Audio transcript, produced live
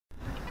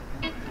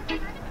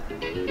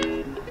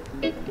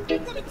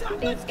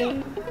Let's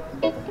go.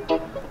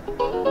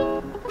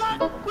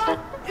 Right.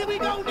 Here we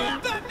go now.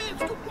 Batman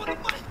scoop on the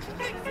mic.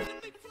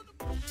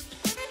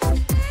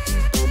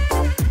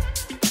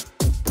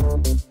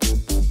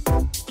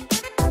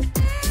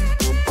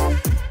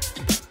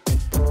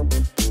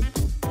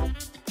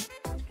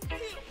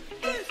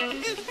 This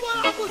is what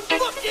I was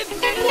fucking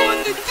born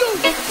to do.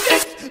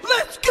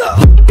 Let's go.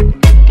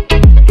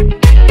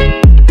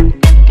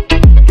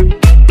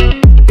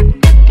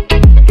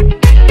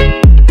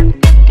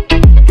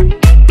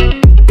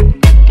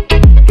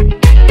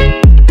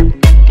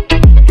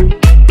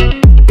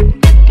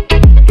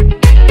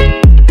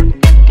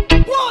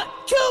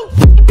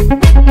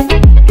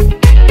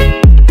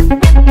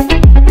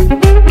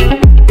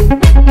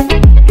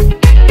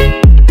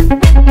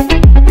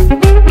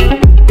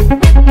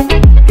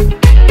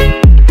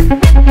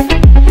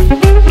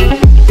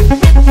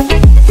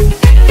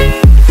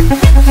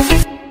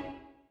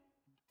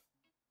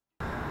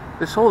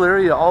 This whole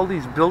area, all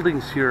these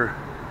buildings here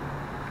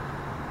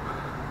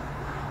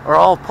are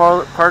all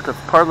part of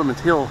Parliament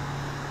Hill.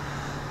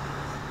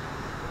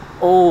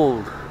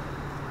 Old.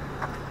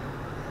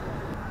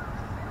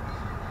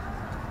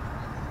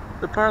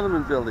 The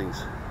Parliament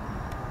buildings.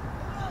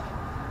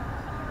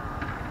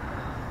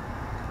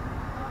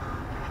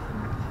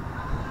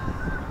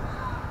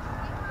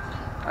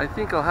 I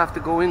think I'll have to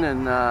go in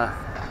and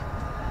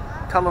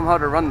tell them how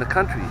to run the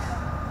country.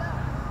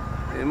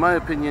 In my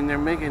opinion, they're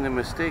making a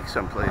mistake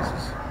some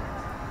places.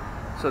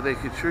 So they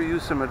could sure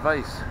use some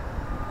advice.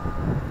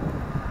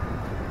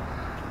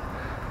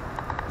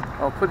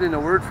 I'll put in a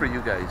word for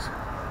you guys.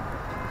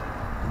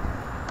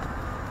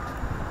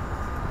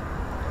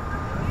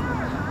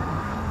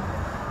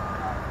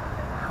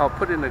 I'll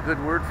put in a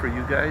good word for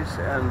you guys,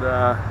 and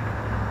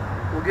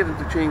we'll get them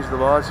to change the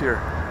laws here.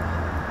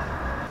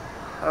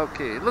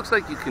 Okay, it looks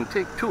like you can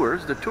take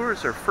tours. The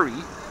tours are free.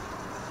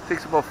 It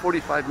takes about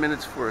 45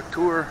 minutes for a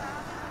tour.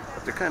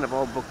 But they're kind of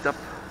all booked up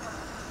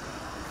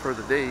for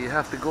the day. You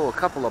have to go a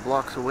couple of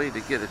blocks away to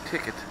get a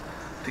ticket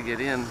to get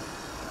in,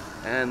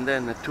 and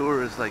then the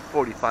tour is like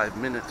 45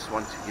 minutes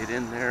once you get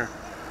in there.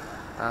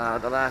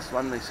 The last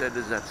one they said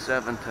is at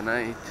 7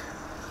 tonight,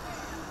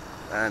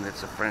 and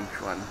it's a French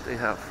one. They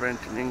have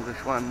French and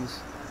English ones.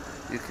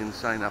 You can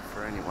sign up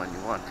for any one you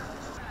want.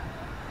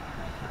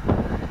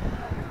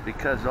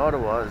 Because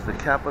Ottawa is the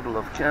capital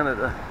of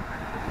Canada,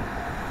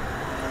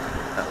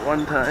 at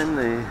one time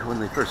when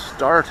they first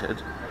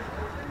started,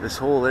 this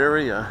whole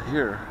area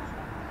here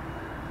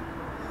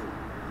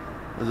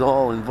was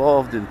all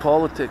involved in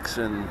politics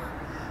and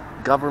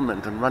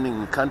government and running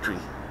the country.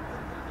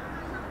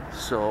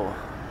 So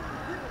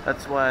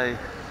that's why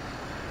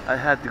I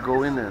had to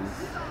go in and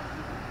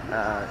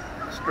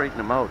straighten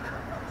them out.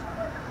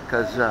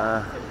 Because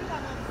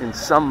in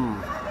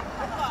some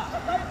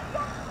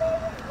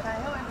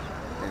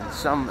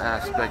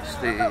aspects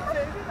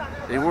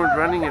they weren't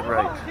running it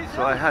right.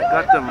 So I had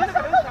got them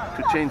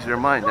to change their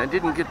mind. I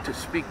didn't get to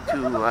speak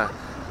to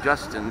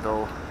Justin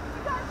though,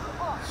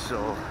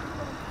 so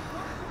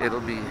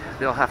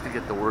they'll have to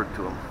get the word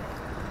to him.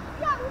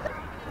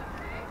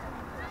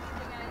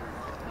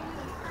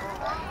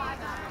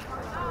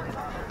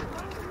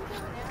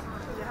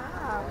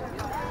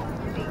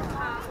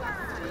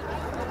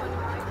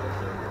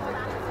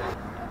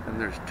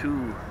 And there's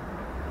two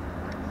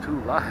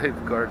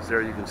lifeguards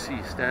there, you can see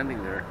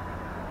standing there.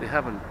 They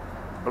haven't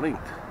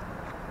blinked.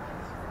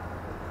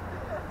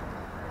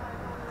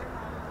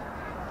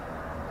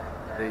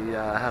 They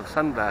have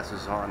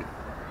sunglasses on,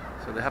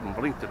 so they haven't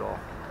blinked at all.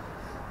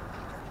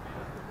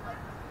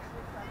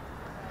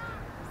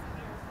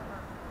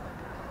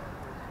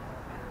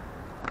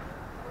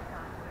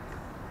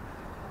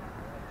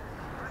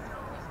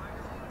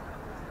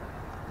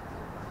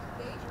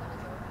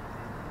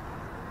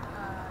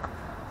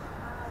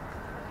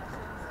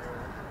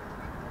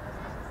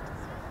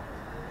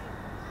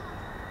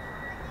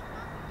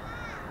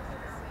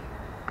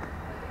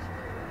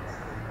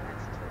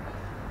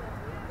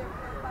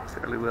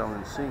 Fairly well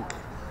in sync.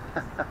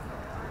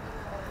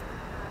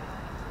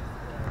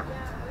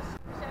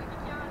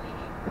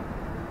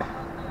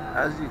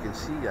 As you can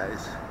see,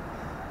 guys,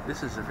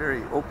 this is a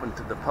very open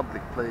to the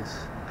public place,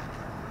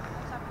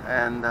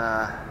 and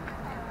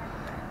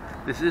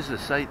this is the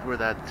site where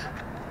that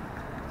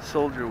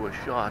soldier was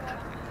shot,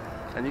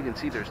 and you can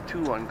see there's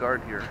two on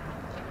guard here,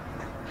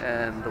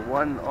 and the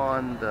one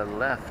on the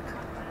left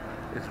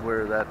is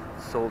where that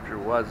soldier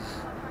was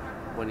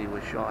when he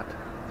was shot.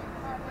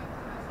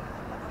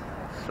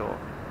 So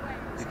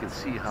you can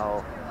see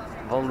how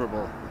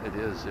vulnerable it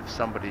is if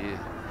somebody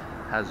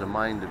has a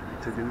mind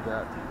to do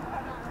that.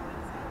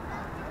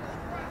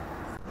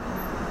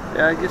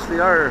 Yeah, I guess they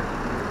are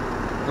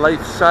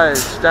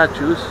life-size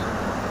statues.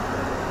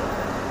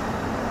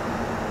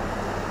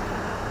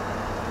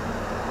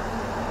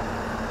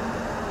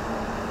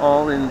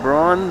 All in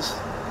bronze.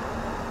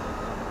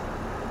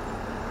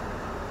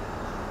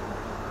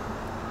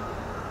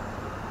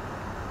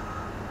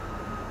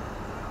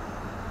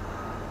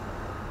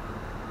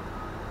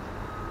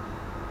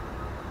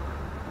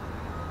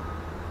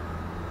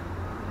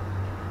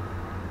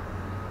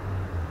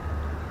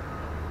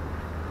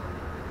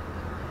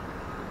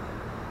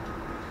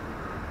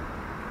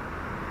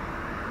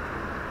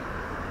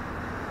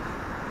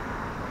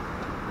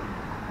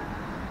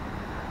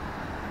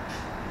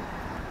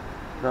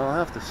 Now I'll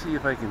have to see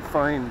if I can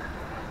find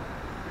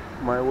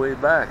my way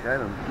back. I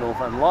don't know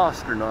if I'm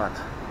lost or not.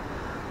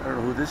 I don't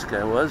know who this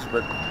guy was,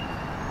 but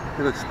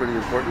he looks pretty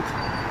important.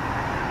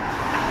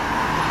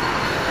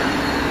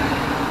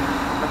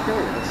 Okay,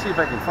 let's see if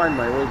I can find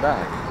my way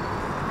back.